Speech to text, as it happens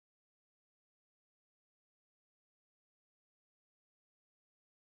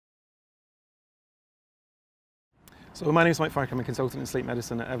So my name is Mike Farquhar. I'm a consultant in sleep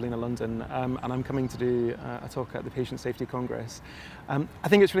medicine at Evelina London, and I'm coming to do a talk at the Patient Safety Congress. I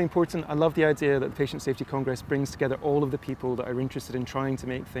think it's really important. I love the idea that the Patient Safety Congress brings together all of the people that are interested in trying to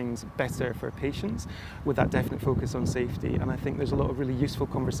make things better for patients with that definite focus on safety, and I think there's a lot of really useful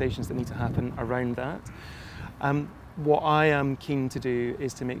conversations that need to happen around that. What I am keen to do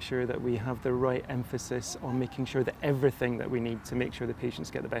is to make sure that we have the right emphasis on making sure that everything that we need to make sure the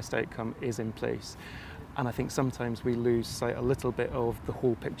patients get the best outcome is in place. And I think sometimes we lose sight a little bit of the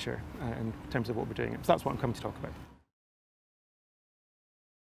whole picture in terms of what we're doing. So that's what I'm coming to talk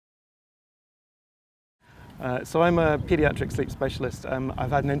about. So I'm a paediatric sleep specialist.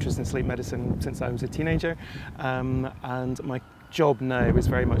 I've had an interest in sleep medicine since I was a teenager, and my job now is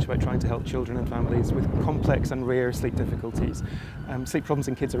very much about trying to help children and families with complex and rare sleep difficulties. Sleep problems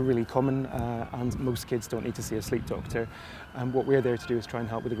in kids are really common, and most kids don't need to see a sleep doctor. What we're there to do is try and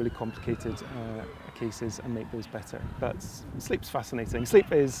help with the really complicated cases and make those better. But sleep's fascinating.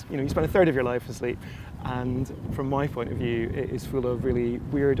 Sleep is, you spend a third of your life asleep, and from my point of view, it is full of really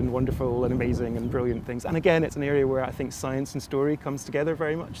weird and wonderful and amazing and brilliant things. And again, it's an area where I think science and story comes together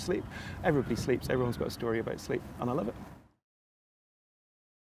very much. Sleep. Everybody sleeps. Everyone's got a story about sleep, and I love it.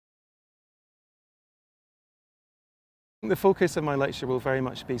 The focus of my lecture will very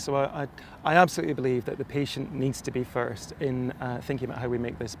much be, so I absolutely believe that the patient needs to be first in thinking about how we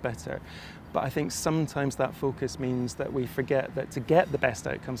make this better. But I think sometimes that focus means that we forget that to get the best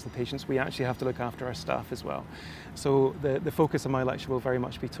outcomes for the patients, we actually have to look after our staff as well. So the focus of my lecture will very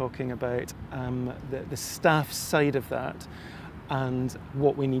much be talking about the staff side of that and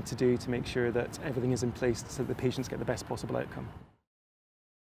what we need to do to make sure that everything is in place so that the patients get the best possible outcome.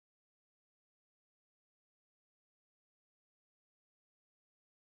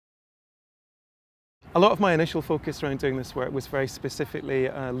 A lot of my initial focus around doing this work was very specifically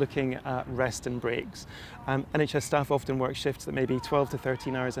looking at rest and breaks. NHS staff often work shifts that may be 12 to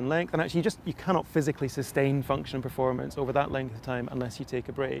 13 hours in length, and actually you cannot physically sustain function and performance over that length of time unless you take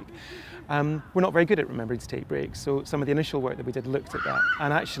a break. We're not very good at remembering to take breaks, so some of the initial work that we did looked at that.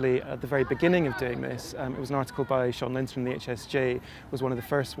 And actually, at the very beginning of doing this, it was an article by Sean Linton in the HSJ, was one of the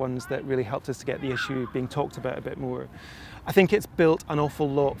first ones that really helped us to get the issue being talked about a bit more. I think it's built an awful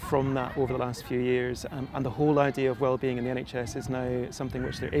lot from that over the last few years, and the whole idea of well-being in the NHS is now something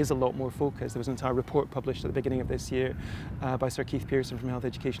which there is a lot more focus. There was an entire report published at the beginning of this year by Sir Keith Pearson from Health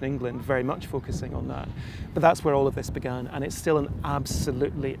Education England, very much focusing on that. But that's where all of this began, and it's still an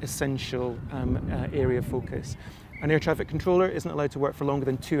absolutely essential area of focus. An air traffic controller isn't allowed to work for longer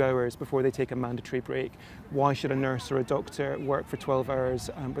than 2 hours before they take a mandatory break. Why should a nurse or a doctor work for 12 hours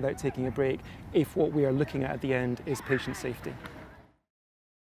without taking a break if what we are looking at the end is patient safety?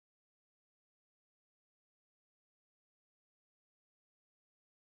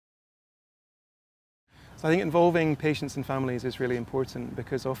 So I think involving patients and families is really important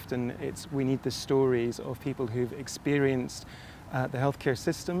because often we need the stories of people who've experienced the healthcare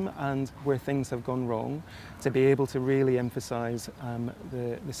system and where things have gone wrong to be able to really emphasise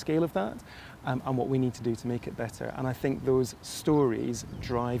the scale of that and what we need to do to make it better. And I think those stories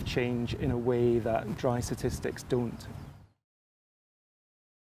drive change in a way that dry statistics don't.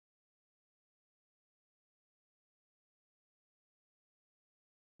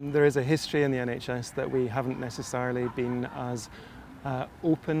 There is a history in the NHS that we haven't necessarily been as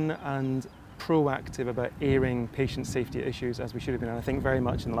open and proactive about airing patient safety issues as we should have been. And I think very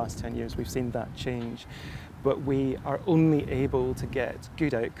much in the last 10 years we've seen that change. But we are only able to get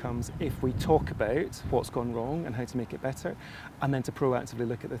good outcomes if we talk about what's gone wrong and how to make it better, and then to proactively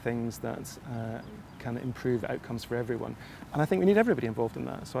look at the things that can improve outcomes for everyone. And I think we need everybody involved in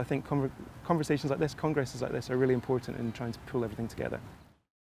that. So I think conversations like this, congresses like this, are really important in trying to pull everything together.